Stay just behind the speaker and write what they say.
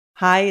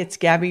Hi, it's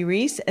Gabby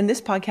Reese, and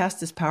this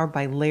podcast is powered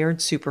by Laird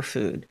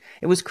Superfood.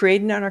 It was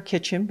created in our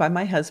kitchen by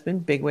my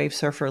husband, big wave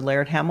surfer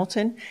Laird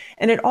Hamilton,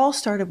 and it all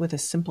started with a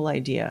simple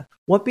idea.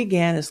 What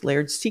began as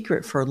Laird's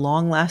secret for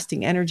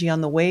long-lasting energy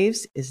on the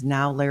waves is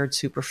now Laird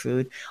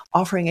Superfood,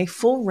 offering a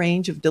full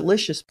range of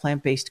delicious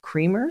plant-based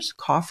creamers,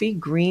 coffee,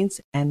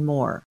 greens, and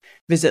more.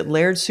 Visit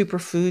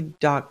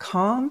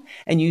lairdsuperfood.com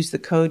and use the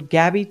code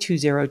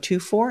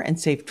GABBY2024 and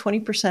save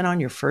 20% on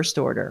your first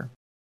order.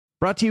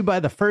 Brought to you by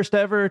the first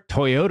ever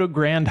Toyota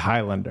Grand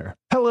Highlander.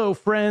 Hello,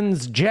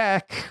 friends.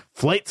 Jack,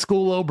 Flight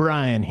School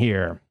O'Brien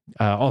here,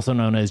 also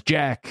known as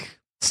Jack.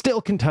 Still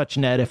can touch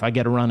net if I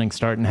get a running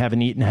start and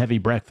haven't eaten heavy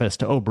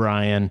breakfast.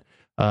 O'Brien,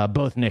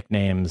 both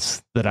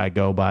nicknames that I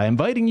go by.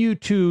 Inviting you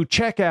to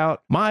check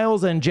out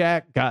Miles and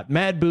Jack Got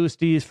Mad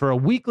Boosties for a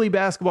weekly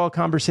basketball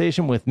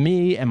conversation with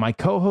me and my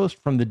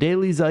co-host from the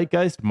Daily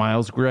Zeitgeist,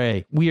 Miles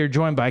Gray. We are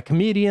joined by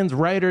comedians,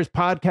 writers,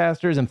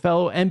 podcasters, and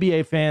fellow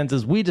NBA fans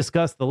as we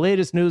discuss the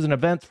latest news and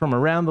events from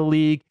around the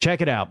league.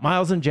 Check it out.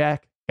 Miles and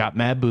Jack Got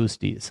Mad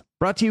Boosties.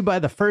 Brought to you by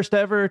the first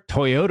ever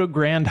Toyota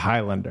Grand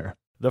Highlander.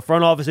 The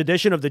front office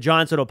edition of the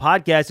Giants Huddle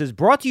podcast is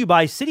brought to you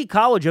by City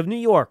College of New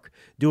York,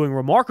 doing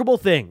remarkable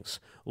things.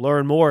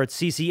 Learn more at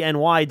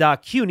ccny.cuny.edu.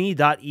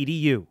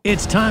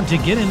 It's time to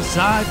get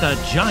inside the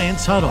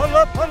Giants Huddle.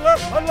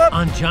 Huddle up.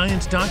 On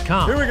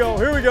Giants.com. Here we go.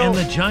 And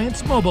the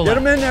Giants mobile app. Get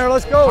them in there,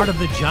 let's go. Part of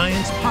the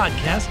Giants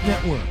Podcast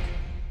Network.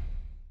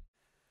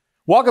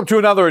 Welcome to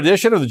another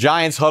edition of the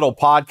Giants Huddle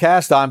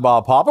podcast. I'm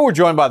Bob Papa. We're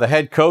joined by the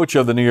head coach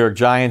of the New York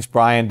Giants,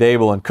 Brian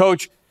Daboll. And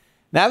Coach,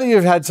 now that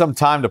you've had some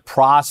time to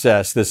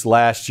process this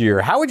last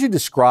year, how would you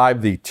describe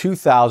the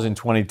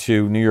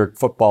 2022 New York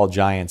Football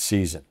Giants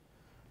season?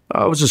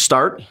 It was a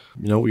start.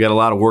 We got a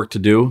lot of work to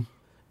do.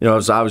 It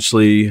was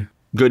obviously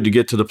good to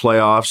get to the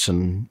playoffs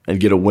and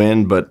get a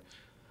win, but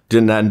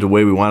didn't end the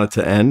way we wanted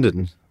to end.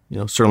 And,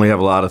 certainly have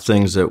a lot of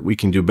things that we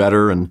can do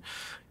better. And,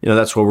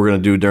 that's what we're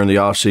going to do during the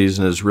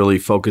offseason is really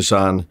focus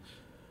on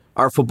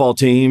our football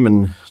team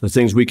and the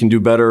things we can do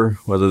better,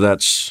 whether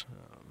that's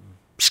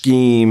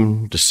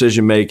scheme,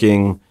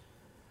 decision-making,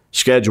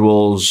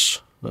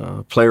 schedules,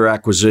 player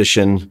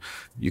acquisition.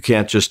 You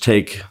can't just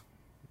take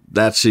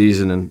that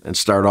season and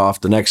start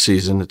off the next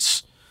season.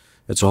 It's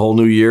a whole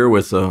new year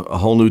with a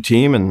whole new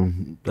team,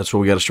 and that's what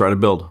we got to try to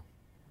build.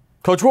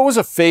 Coach, what was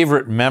a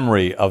favorite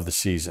memory of the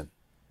season?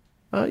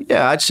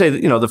 I'd say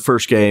that, the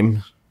first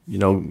game,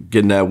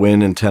 getting that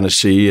win in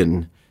Tennessee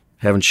and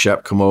having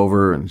Shep come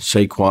over and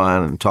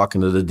Saquon and talking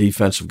to the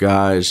defensive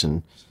guys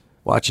and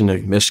watching the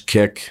missed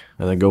kick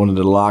and then going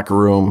into the locker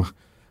room.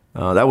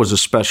 That was a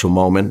special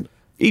moment.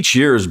 Each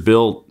year is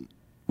built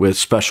with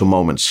special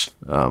moments.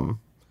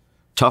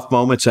 Tough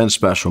moments and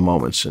special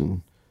moments.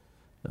 And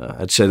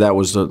I'd say that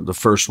was the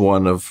first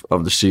one of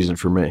the season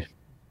for me.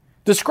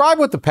 Describe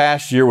what the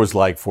past year was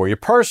like for you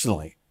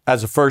personally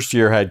as a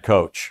first-year head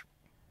coach.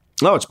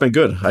 No, it's been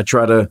good. I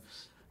try to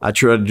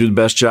do the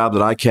best job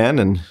that I can,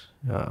 and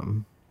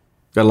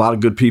got a lot of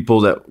good people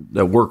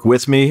that work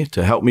with me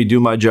to help me do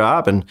my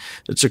job, and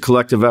it's a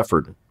collective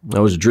effort.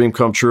 That was a dream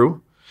come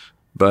true,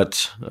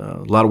 but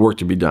a lot of work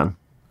to be done.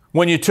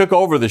 When you took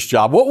over this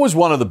job, what was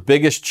one of the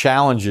biggest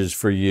challenges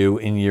for you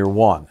in year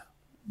one?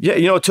 Yeah,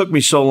 it took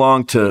me so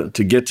long to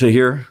get to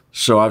here.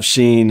 So I've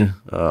seen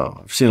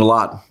a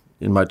lot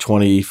in my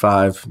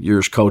 25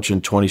 years coaching,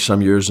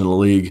 20-some years in the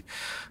league.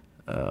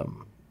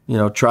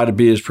 Try to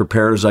be as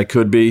prepared as I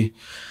could be.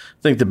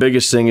 I think the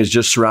biggest thing is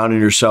just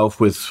surrounding yourself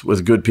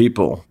with good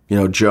people.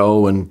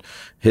 Joe and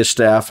his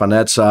staff on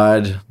that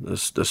side, the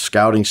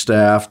scouting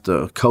staff,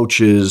 the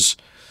coaches,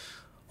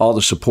 all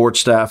the support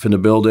staff in the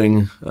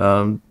building.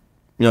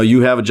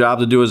 You have a job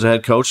to do as a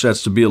head coach.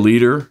 That's to be a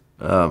leader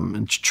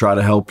and try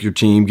to help your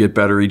team get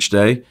better each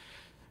day,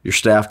 your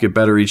staff get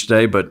better each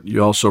day, but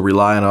you also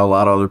rely on a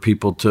lot of other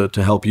people to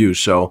help you.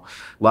 So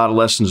a lot of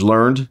lessons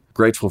learned.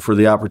 Grateful for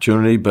the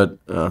opportunity, but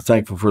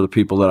thankful for the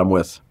people that I'm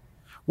with.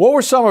 What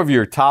were some of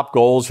your top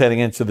goals heading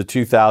into the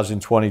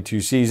 2022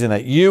 season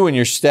that you and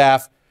your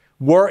staff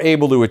were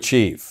able to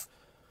achieve?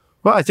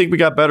 Well, I think we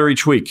got better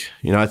each week.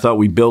 I thought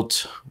we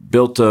built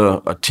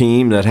a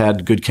team that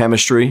had good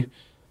chemistry.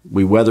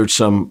 We weathered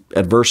some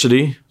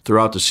adversity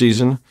throughout the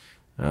season.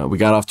 We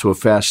got off to a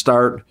fast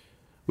start.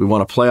 We won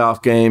a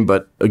playoff game,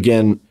 but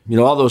again,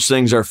 all those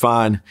things are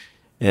fine,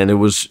 and it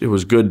was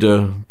good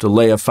to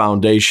lay a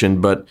foundation.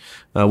 But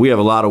we have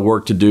a lot of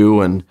work to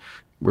do, and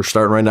we're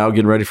starting right now,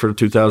 getting ready for the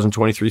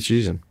 2023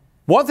 season.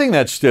 One thing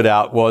that stood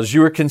out was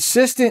you were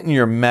consistent in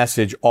your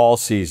message all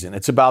season.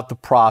 It's about the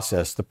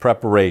process, the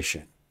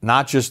preparation,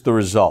 not just the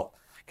result.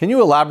 Can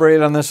you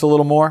elaborate on this a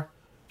little more?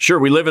 Sure.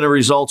 We live in a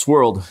results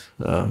world.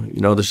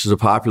 This is a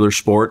popular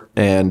sport,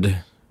 and,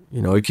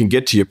 it can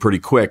get to you pretty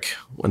quick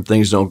when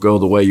things don't go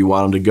the way you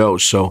want them to go.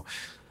 So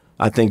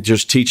I think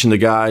just teaching the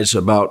guys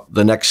about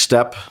the next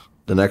step,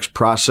 the next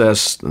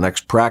process, the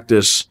next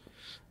practice,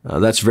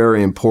 that's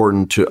very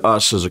important to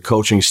us as a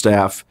coaching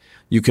staff.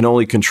 You can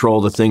only control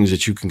the things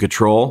that you can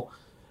control,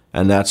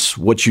 and that's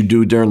what you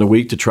do during the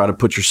week to try to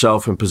put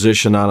yourself in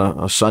position on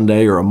a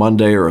Sunday or a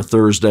Monday or a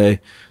Thursday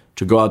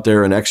to go out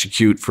there and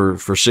execute for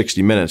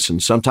 60 minutes.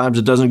 And sometimes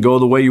it doesn't go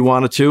the way you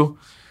want it to,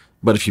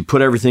 but if you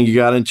put everything you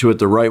got into it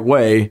the right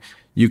way,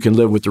 you can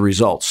live with the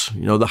results.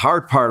 The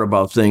hard part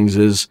about things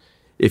is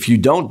if you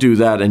don't do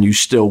that and you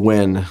still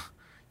win,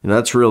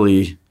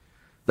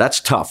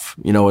 that's tough,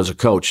 as a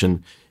coach.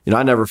 And,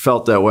 I never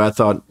felt that way. I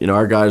thought,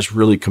 our guys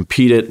really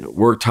competed,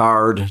 worked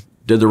hard,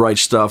 did the right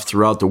stuff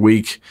throughout the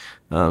week.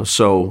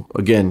 So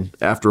again,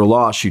 after a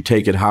loss, you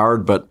take it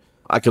hard, but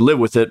I could live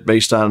with it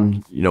based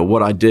on,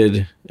 what I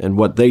did and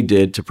what they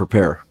did to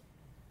prepare.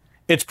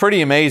 It's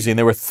pretty amazing.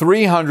 There were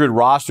 300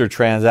 roster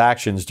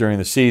transactions during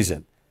the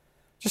season.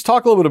 Just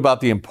talk a little bit about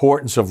the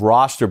importance of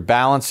roster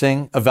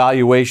balancing,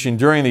 evaluation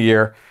during the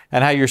year,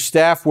 and how your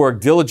staff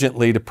worked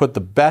diligently to put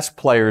the best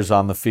players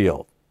on the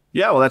field.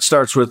 Yeah, well, that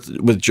starts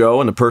with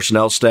Joe and the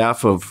personnel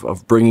staff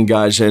of bringing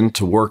guys in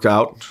to work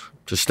out,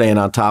 to staying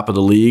on top of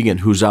the league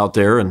and who's out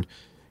there. And,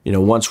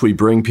 once we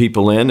bring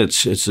people in,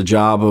 it's the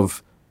job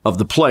of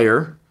the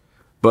player,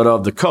 but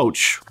of the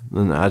coach,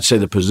 and I'd say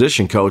the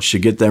position coach, to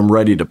get them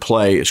ready to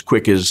play as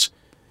quick as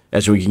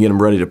we can get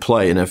them ready to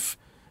play. And if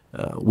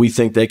we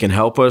think they can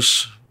help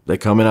us, they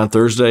come in on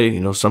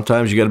Thursday.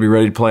 Sometimes you got to be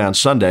ready to play on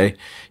Sunday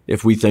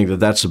if we think that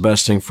that's the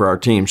best thing for our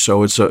team.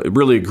 So it's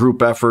really a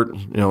group effort.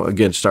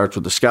 Again, starts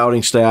with the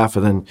scouting staff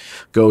and then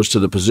goes to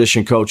the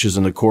position coaches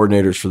and the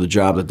coordinators for the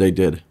job that they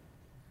did.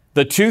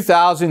 The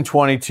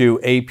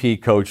 2022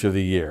 AP Coach of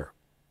the Year.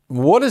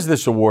 What does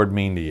this award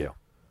mean to you? It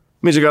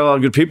means I got a lot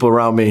of good people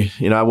around me.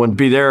 I wouldn't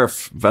be there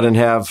if I didn't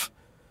have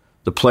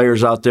the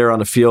players out there on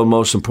the field,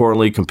 most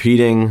importantly,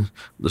 competing,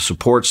 the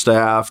support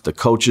staff, the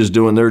coaches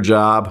doing their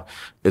job.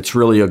 It's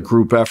really a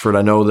group effort.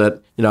 I know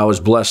that, I was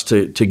blessed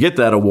to get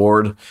that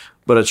award,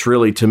 but it's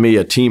really, to me,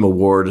 a team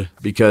award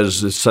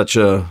because it's such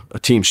a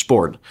team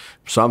sport.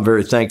 So I'm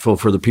very thankful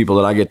for the people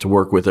that I get to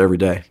work with every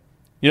day.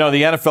 The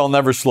NFL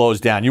never slows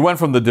down. You went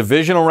from the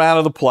divisional round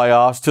of the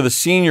playoffs to the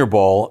Senior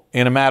Bowl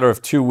in a matter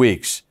of 2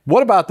 weeks.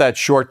 What about that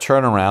short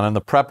turnaround and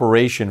the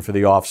preparation for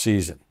the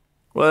offseason?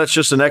 Well, that's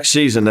just the next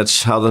season.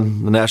 That's how the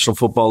National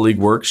Football League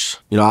works.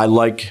 I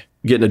like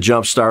getting a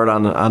jump start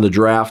on the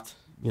draft.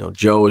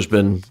 Joe has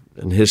been,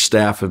 and his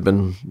staff have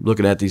been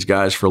looking at these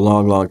guys for a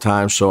long, long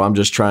time. So I'm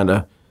just trying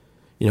to,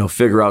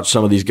 figure out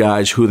some of these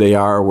guys, who they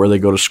are, where they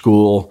go to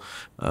school,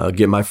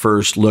 get my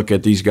first look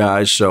at these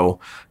guys. So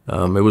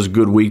it was a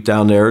good week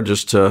down there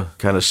just to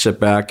kind of sit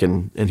back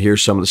and hear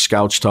some of the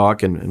scouts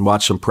talk and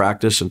watch some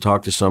practice and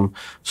talk to some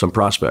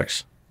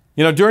prospects.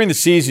 During the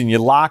season, you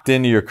locked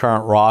into your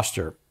current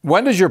roster.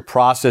 When does your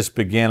process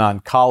begin on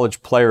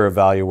college player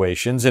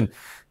evaluations, and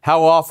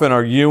how often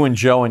are you and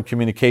Joe in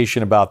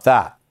communication about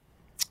that?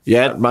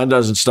 Yeah, mine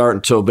doesn't start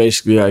until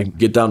basically I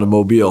get down to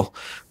Mobile.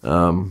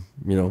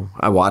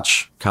 I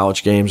watch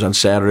college games on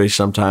Saturdays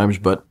sometimes,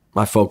 but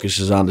my focus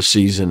is on the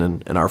season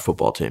and our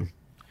football team.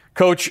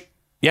 Coach,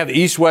 you have the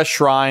East-West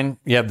Shrine,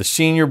 you have the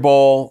Senior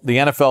Bowl, the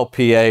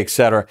NFLPA, et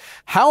cetera.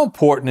 How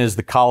important is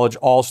the college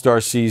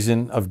all-star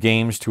season of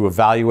games to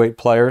evaluate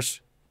players?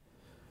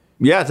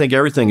 Yeah, I think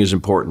everything is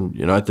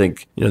important. I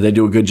think, they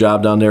do a good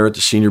job down there at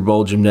the Senior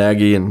Bowl. Jim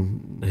Nagy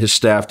and his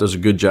staff does a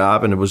good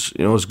job. And it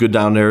was good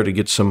down there to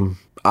get some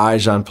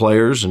eyes on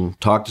players and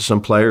talk to some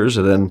players.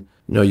 And then,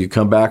 you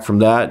come back from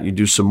that, you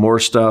do some more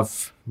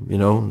stuff.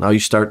 Now you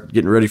start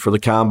getting ready for the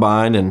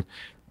combine and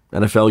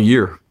NFL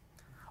year.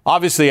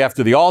 Obviously,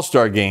 after the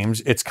All-Star games,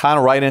 it's kind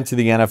of right into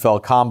the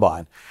NFL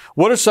combine.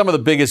 What are some of the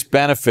biggest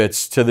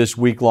benefits to this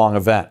week-long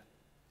event?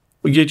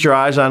 We get your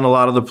eyes on a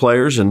lot of the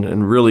players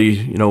and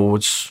really,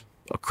 what's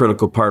a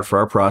critical part for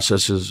our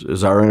process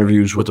is our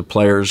interviews with the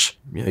players.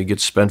 You get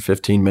to spend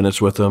 15 minutes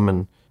with them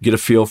and get a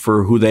feel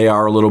for who they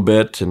are a little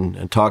bit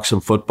and talk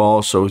some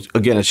football. So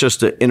again, it's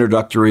just an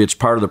introductory. It's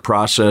part of the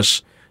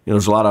process.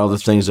 There's a lot of other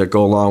things that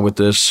go along with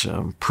this,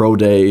 pro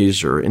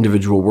days or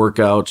individual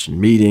workouts and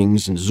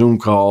meetings and Zoom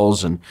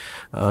calls and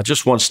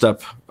just one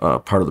step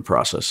part of the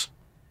process.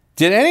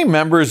 Did any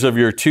members of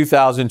your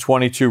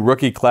 2022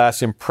 rookie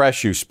class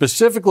impress you,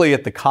 specifically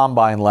at the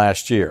Combine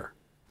last year?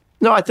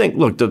 No, I think,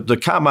 look, the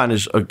Combine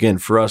is, again,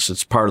 for us,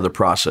 it's part of the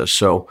process.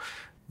 So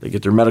they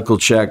get their medical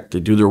check, they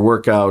do their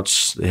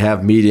workouts, they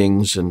have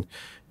meetings, and,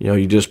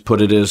 you just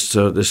put it as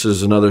this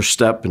is another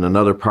step and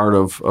another part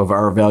of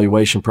our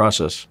evaluation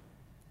process.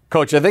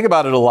 Coach, I think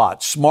about it a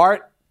lot.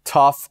 Smart,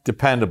 tough,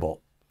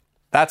 dependable.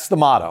 That's the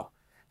motto.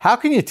 How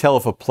can you tell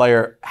if a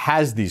player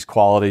has these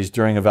qualities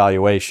during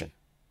evaluation?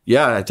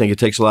 Yeah, I think it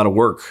takes a lot of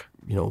work.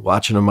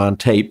 Watching them on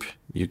tape,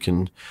 you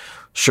can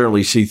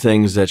certainly see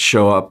things that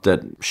show up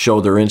that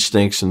show their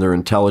instincts and their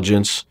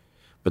intelligence.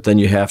 But then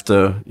you have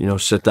to,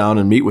 sit down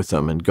and meet with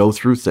them and go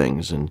through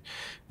things. And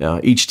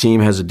each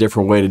team has a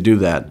different way to do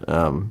that.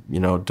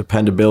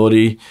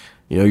 Dependability,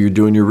 you're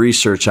doing your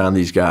research on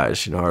these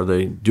guys. Are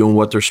they doing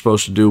what they're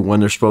supposed to do when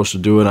they're supposed to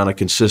do it on a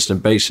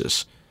consistent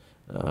basis?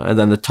 And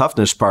then the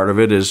toughness part of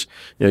it is,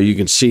 you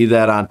can see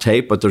that on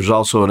tape, but there's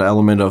also an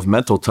element of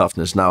mental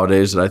toughness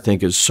nowadays that I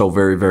think is so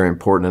very, very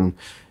important. And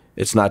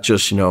it's not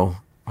just,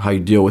 how you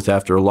deal with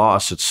after a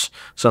loss. It's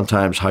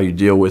sometimes how you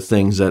deal with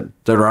things that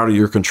are out of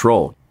your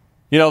control.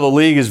 The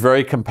league is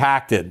very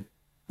compacted.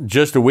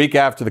 just a week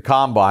after the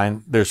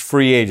combine, there's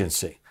free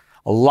agency.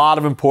 A lot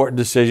of important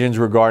decisions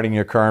regarding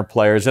your current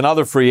players and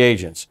other free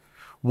agents.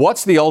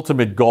 What's the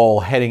ultimate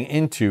goal heading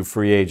into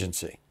free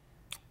agency?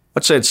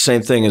 I'd say it's the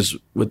same thing as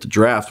with the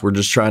draft. We're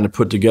just trying to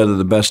put together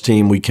the best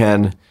team we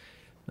can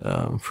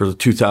for the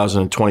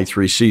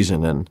 2023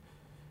 season. And,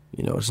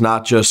 it's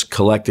not just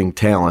collecting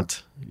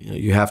talent.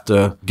 You have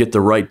to get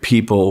the right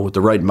people with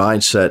the right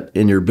mindset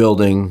in your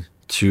building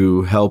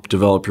to help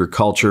develop your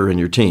culture and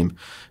your team.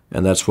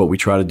 And that's what we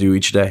try to do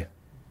each day.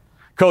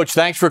 Coach,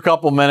 thanks for a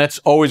couple minutes.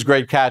 Always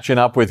great catching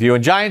up with you.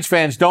 And Giants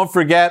fans, don't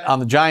forget on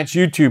the Giants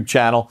YouTube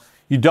channel,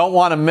 you don't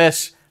want to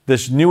miss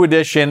this new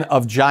edition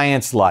of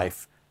Giants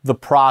Life, The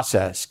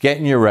Process,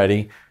 getting you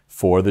ready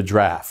for the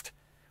draft.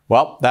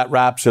 Well, that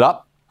wraps it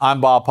up. I'm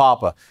Bob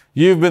Papa.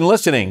 You've been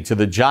listening to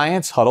the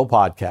Giants Huddle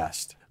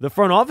Podcast. The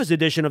front office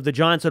edition of the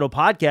Giants Huddle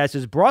Podcast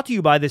is brought to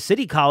you by the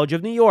City College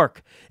of New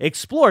York.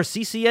 Explore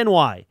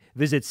CCNY.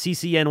 Visit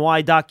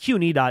ccny.cuny.edu.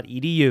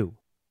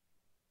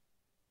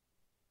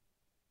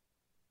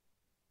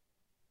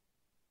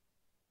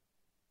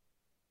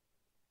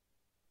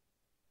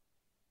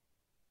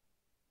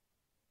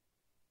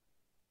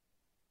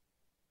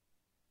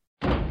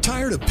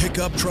 Tired of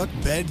pickup truck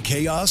bed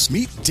chaos?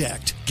 Meet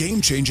Decked.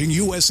 Game-changing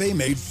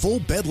USA-made full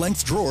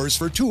bed-length drawers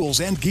for tools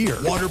and gear.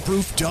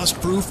 Waterproof,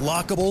 dust-proof,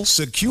 lockable,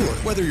 secure.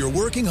 Whether you're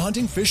working,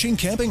 hunting, fishing,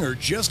 camping, or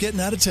just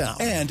getting out of town.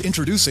 And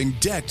introducing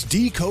Decked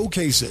Deco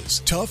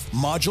cases. Tough,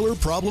 modular,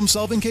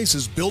 problem-solving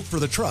cases built for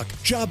the truck,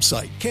 job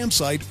site,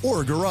 campsite,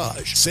 or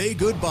garage. Say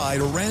goodbye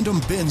to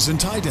random bins and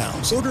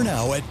tie-downs. Order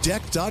now at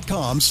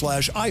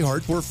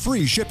decked.com/iHeart for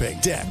free shipping.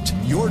 Decked.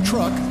 Your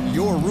truck,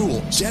 your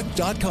rules.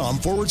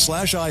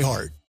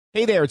 Decked.com/iHeart.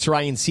 Hey there, it's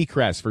Ryan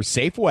Seacrest for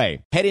Safeway.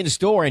 Head in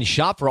store and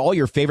shop for all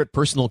your favorite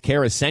personal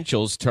care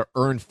essentials to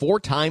earn 4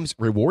 times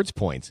rewards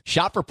points.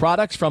 Shop for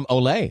products from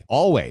Olay,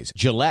 Always,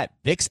 Gillette,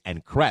 Vicks,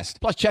 and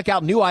Crest. Plus, check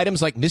out new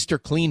items like Mr.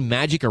 Clean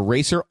Magic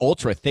Eraser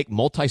Ultra Thick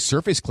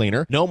Multi-Surface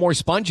Cleaner, no more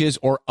sponges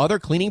or other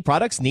cleaning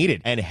products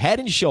needed. And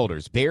Head &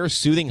 Shoulders Bare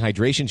Soothing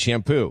Hydration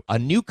Shampoo, a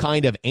new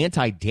kind of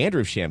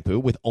anti-dandruff shampoo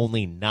with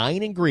only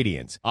 9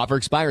 ingredients. Offer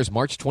expires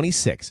March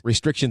 26.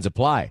 Restrictions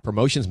apply.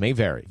 Promotions may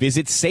vary.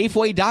 Visit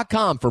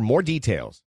Safeway.com for more details.